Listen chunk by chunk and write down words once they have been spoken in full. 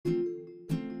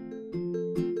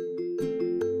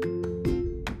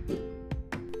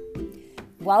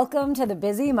Welcome to the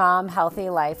Busy Mom Healthy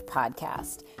Life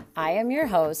podcast. I am your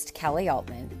host, Kelly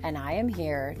Altman, and I am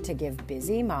here to give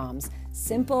busy moms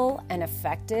simple and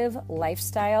effective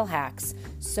lifestyle hacks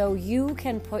so you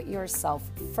can put yourself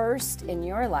first in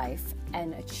your life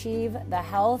and achieve the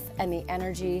health and the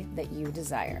energy that you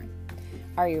desire.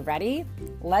 Are you ready?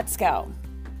 Let's go.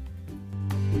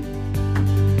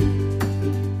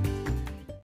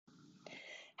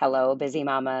 Hello, busy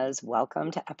mamas. Welcome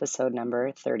to episode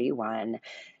number 31,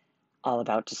 all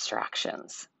about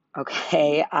distractions.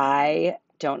 Okay, I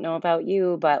don't know about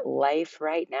you, but life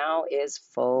right now is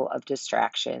full of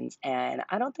distractions, and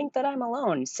I don't think that I'm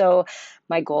alone. So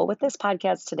my goal with this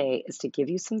podcast today is to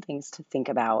give you some things to think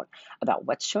about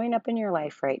what's showing up in your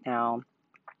life right now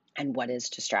and what is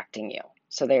distracting you.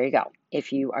 So there you go.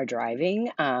 If you are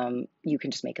driving, you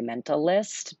can just make a mental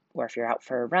list, or if you're out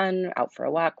for a run, out for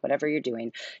a walk, whatever you're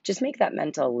doing, just make that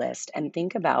mental list and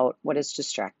think about what is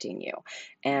distracting you.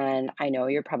 And I know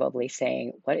you're probably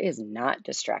saying, what is not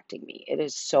distracting me? It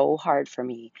is so hard for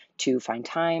me to find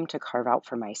time to carve out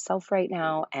for myself right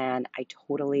now, and I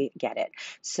totally get it.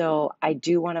 So I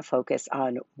do want to focus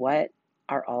on what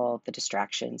are all the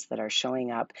distractions that are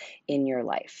showing up in your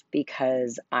life,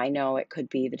 because I know it could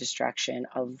be the distraction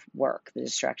of work, the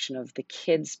distraction of the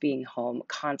kids being home,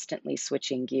 constantly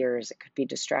switching gears. It could be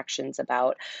distractions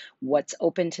about what's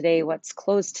open today, what's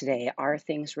closed today. Are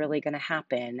things really going to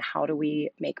happen? How do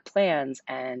we make plans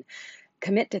and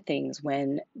commit to things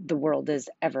when the world is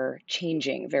ever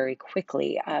changing very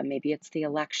quickly? Maybe it's the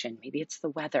election, maybe it's the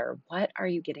weather. What are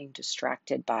you getting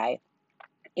distracted by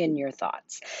in your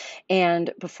thoughts?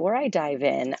 And before I dive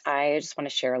in, I just want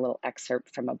to share a little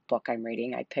excerpt from a book I'm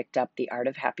reading. I picked up The Art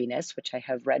of Happiness, which I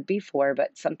have read before,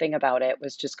 but something about it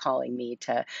was just calling me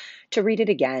to read it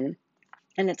again.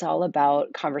 And it's all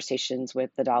about conversations with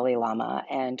the Dalai Lama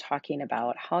and talking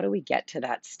about how do we get to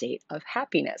that state of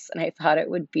happiness. And I thought it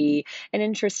would be an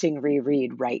interesting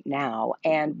reread right now.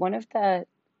 And one of the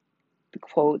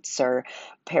quotes or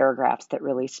paragraphs that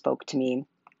really spoke to me,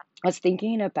 I was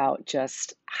thinking about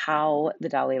just how the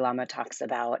Dalai Lama talks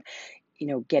about,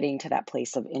 getting to that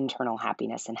place of internal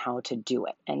happiness and how to do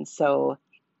it. And so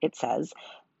it says,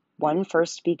 one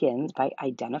first begins by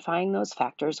identifying those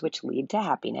factors which lead to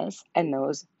happiness and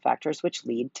those factors which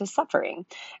lead to suffering.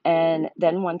 And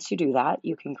then once you do that,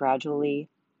 you can gradually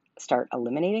start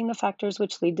eliminating the factors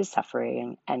which lead to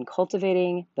suffering and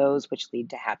cultivating those which lead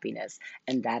to happiness.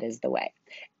 And that is the way.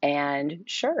 And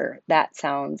sure, that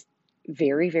sounds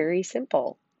very, very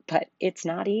simple, but it's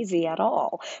not easy at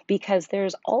all, because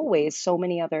there's always so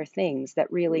many other things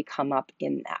that really come up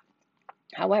in that.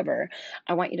 However,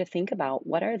 I want you to think about,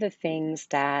 what are the things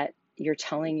that you're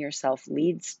telling yourself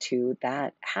leads to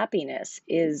that happiness?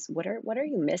 What are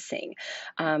you missing?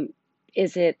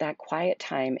 Is it that quiet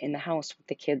time in the house with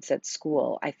the kids at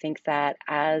school? I think that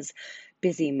as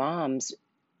busy moms,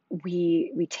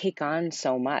 we take on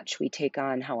so much. We take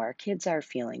on how our kids are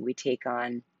feeling. We take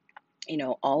on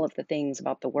all of the things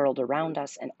about the world around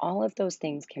us, and all of those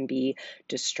things can be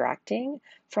distracting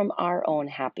from our own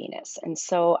happiness. And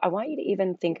so I want you to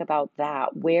even think about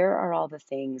that. Where are all the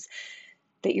things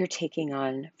that you're taking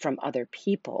on from other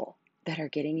people that are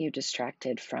getting you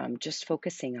distracted from just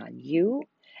focusing on you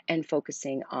and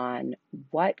focusing on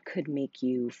what could make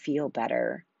you feel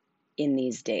better in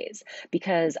these days?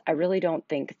 Because I really don't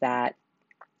think that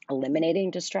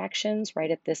eliminating distractions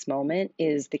right at this moment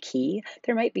is the key.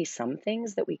 There might be some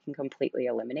things that we can completely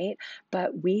eliminate,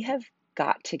 but we have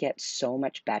got to get so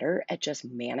much better at just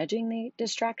managing the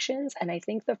distractions. And I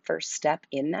think the first step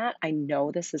in that, I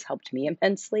know this has helped me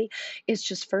immensely, is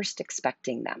just first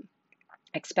expecting them.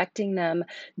 Expecting them,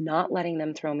 not letting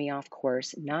them throw me off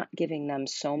course, not giving them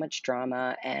so much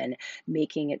drama and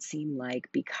making it seem like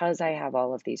because I have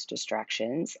all of these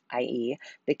distractions, i.e.,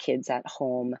 the kids at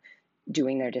home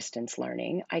doing their distance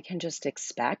learning, I can just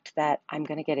expect that I'm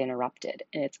going to get interrupted,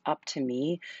 and it's up to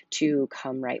me to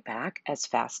come right back as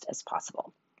fast as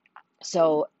possible.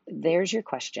 So there's your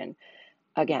question.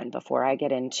 Again, before I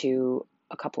get into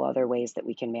a couple other ways that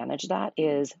we can manage that,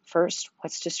 is first,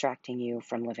 what's distracting you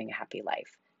from living a happy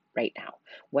life right now?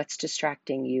 What's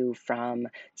distracting you from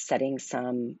setting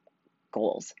some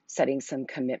goals, setting some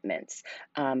commitments,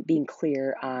 being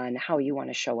clear on how you want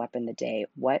to show up in the day?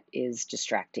 What is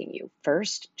distracting you?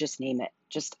 First, just name it,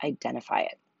 just identify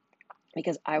it.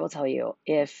 Because I will tell you,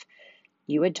 if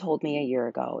you had told me a year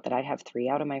ago that I'd have 3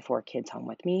 out of my 4 kids home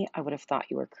with me, I would have thought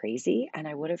you were crazy. And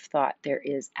I would have thought there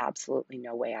is absolutely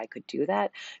no way I could do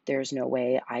that. There's no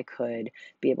way I could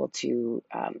be able to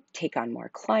take on more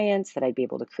clients, that I'd be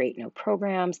able to create no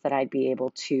programs, that I'd be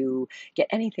able to get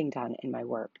anything done in my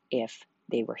work if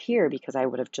they were here because I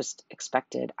would have just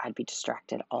expected I'd be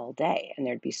distracted all day and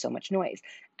there'd be so much noise.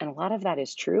 And a lot of that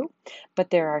is true, but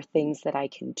there are things that I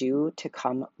can do to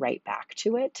come right back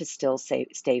to it, to still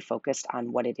stay focused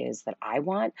on what it is that I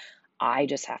want. I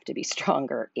just have to be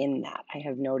stronger in that. I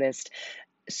have noticed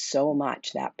so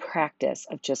much that practice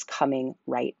of just coming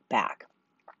right back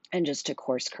and just to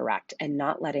course correct and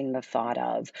not letting the thought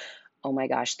of, oh my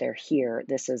gosh, they're here,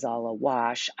 this is all a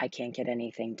wash, I can't get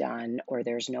anything done, or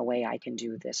there's no way I can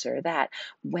do this or that.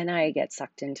 When I get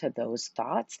sucked into those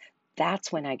thoughts,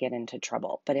 that's when I get into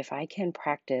trouble. But if I can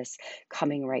practice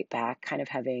coming right back, kind of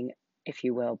having, if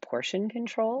you will, portion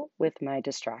control with my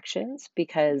distractions,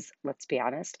 because let's be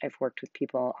honest, I've worked with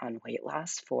people on weight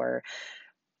loss for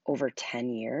over 10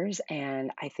 years, and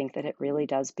I think that it really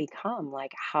does become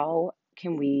like, how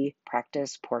can we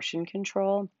practice portion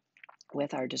control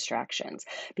with our distractions?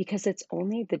 Because it's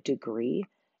only the degree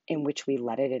in which we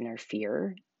let it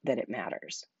interfere that it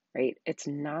matters, right? It's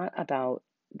not about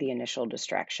the initial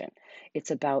distraction. It's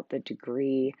about the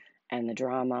degree and the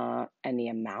drama and the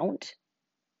amount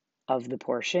of the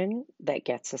portion that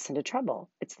gets us into trouble.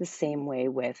 It's the same way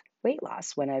with weight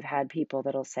loss. When I've had people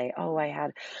that'll say, oh, I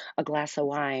had a glass of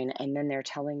wine, and then they're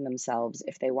telling themselves,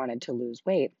 if they wanted to lose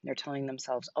weight, they're telling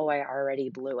themselves, oh, I already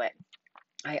blew it.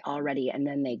 And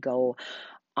then they go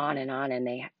on and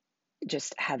they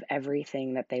just have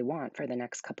everything that they want for the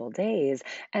next couple of days,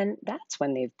 and that's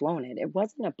when they've blown it. It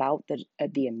wasn't about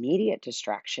the immediate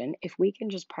distraction. If we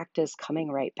can just practice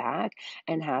coming right back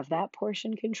and have that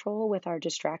portion control with our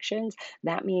distractions,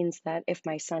 that means that if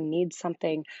my son needs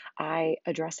something, I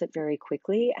address it very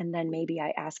quickly, and then maybe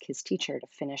I ask his teacher to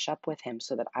finish up with him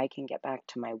so that I can get back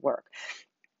to my work.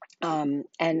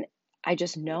 And I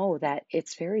just know that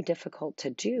it's very difficult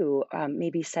to do,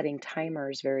 maybe setting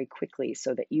timers very quickly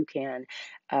so that you can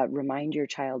remind your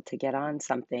child to get on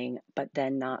something, but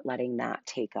then not letting that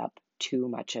take up too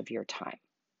much of your time.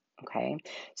 Okay.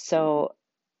 So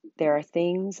there are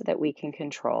things that we can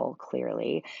control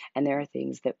clearly, and there are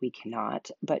things that we cannot,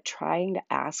 but trying to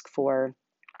ask for,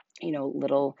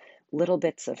 little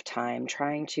bits of time,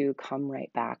 trying to come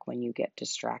right back when you get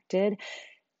distracted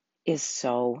is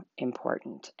so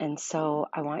important. And so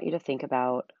I want you to think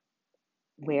about,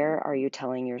 where are you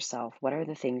telling yourself, what are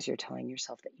the things you're telling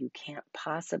yourself that you can't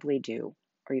possibly do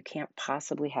or you can't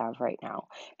possibly have right now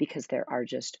because there are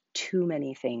just too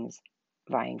many things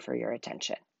vying for your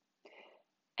attention.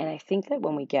 And I think that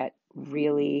when we get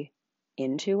really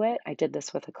into it, I did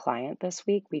this with a client this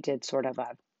week. We did sort of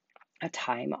a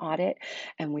time audit,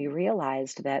 and we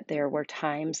realized that there were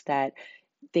times that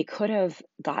they could have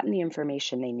gotten the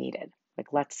information they needed.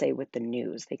 Like, let's say with the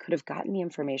news, they could have gotten the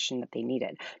information that they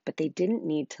needed, but they didn't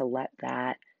need to let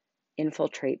that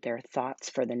infiltrate their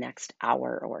thoughts for the next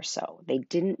hour or so. They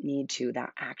didn't need to.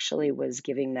 That actually was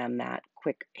giving them that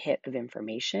quick hit of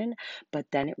information, but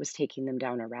then it was taking them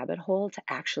down a rabbit hole to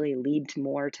actually lead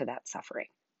more to that suffering.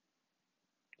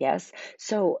 Yes?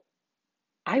 So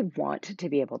I want to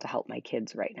be able to help my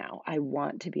kids right now. I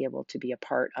want to be able to be a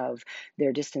part of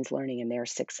their distance learning and their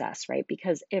success, right?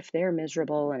 Because if they're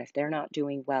miserable and if they're not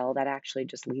doing well, that actually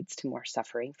just leads to more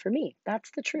suffering for me.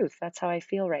 That's the truth. That's how I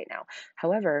feel right now.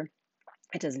 However,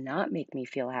 it does not make me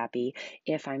feel happy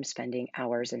if I'm spending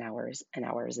hours and hours and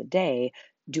hours a day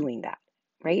doing that.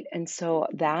 Right. And so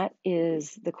that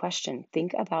is the question.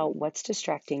 Think about what's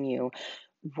distracting you.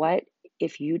 What,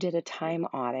 if you did a time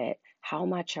audit, how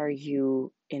much are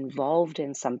you involved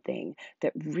in something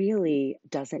that really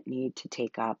doesn't need to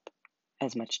take up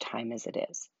as much time as it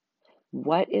is?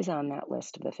 What is on that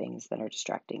list of the things that are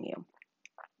distracting you?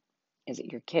 Is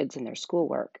it your kids and their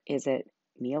schoolwork? Is it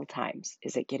meal times?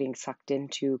 Is it getting sucked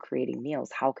into creating meals?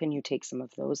 How can you take some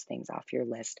of those things off your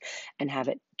list and have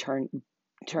it turn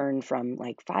from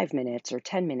like 5 minutes or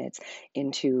 10 minutes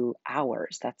into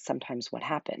hours? That's sometimes what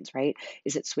happens, right?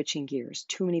 Is it switching gears?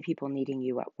 Too many people needing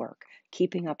you at work,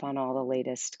 keeping up on all the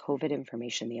latest COVID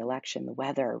information, the election, the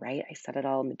weather, right? I said it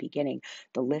all in the beginning.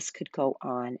 The list could go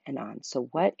on and on. So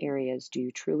what areas do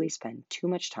you truly spend too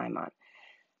much time on?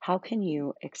 How can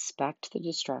you expect the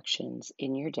distractions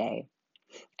in your day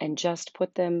and just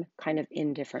put them kind of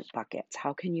in different buckets?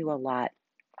 How can you allot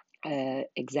an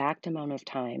exact amount of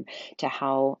time to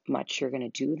how much you're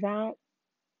going to do that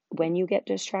when you get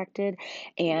distracted,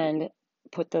 and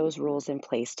put those rules in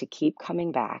place to keep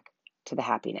coming back to the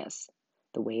happiness,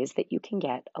 the ways that you can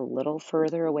get a little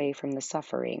further away from the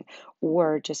suffering,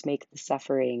 or just make the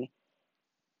suffering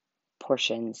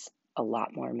portions a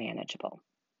lot more manageable.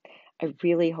 I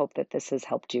really hope that this has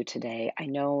helped you today. I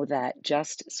know that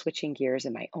just switching gears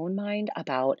in my own mind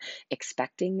about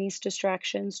expecting these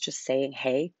distractions, just saying,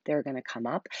 hey, they're going to come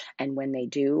up. And when they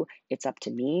do, it's up to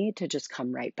me to just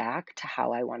come right back to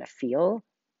how I want to feel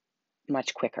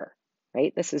much quicker,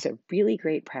 right? This is a really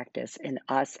great practice in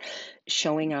us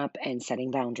showing up and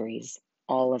setting boundaries.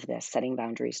 All of this, setting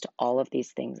boundaries to all of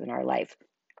these things in our life.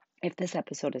 If this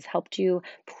episode has helped you,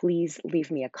 please leave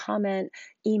me a comment,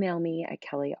 email me at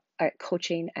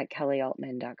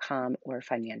coaching@kellyaltman.com, or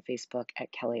find me on Facebook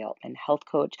at Kelly Altman Health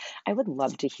Coach. I would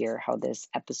love to hear how this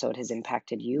episode has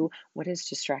impacted you, what is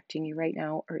distracting you right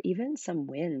now, or even some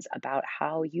wins about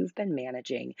how you've been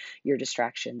managing your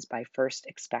distractions by first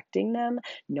expecting them,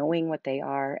 knowing what they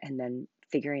are, and then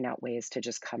figuring out ways to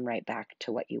just come right back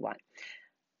to what you want.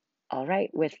 All right,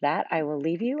 with that, I will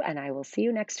leave you and I will see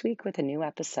you next week with a new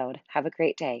episode. Have a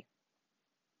great day.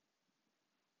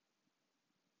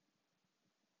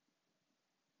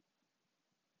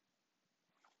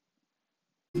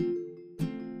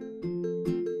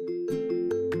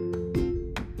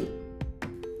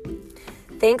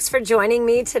 Thanks for joining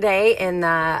me today in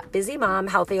the Busy Mom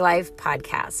Healthy Life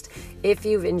podcast. If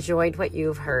you've enjoyed what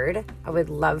you've heard, I would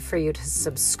love for you to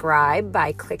subscribe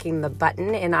by clicking the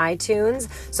button in iTunes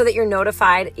so that you're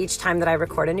notified each time that I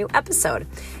record a new episode.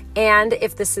 And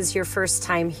if this is your first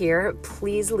time here,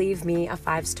 please leave me a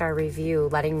 5-star review,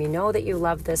 letting me know that you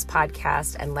love this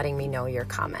podcast and letting me know your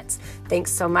comments.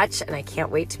 Thanks so much, and I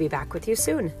can't wait to be back with you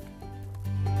soon.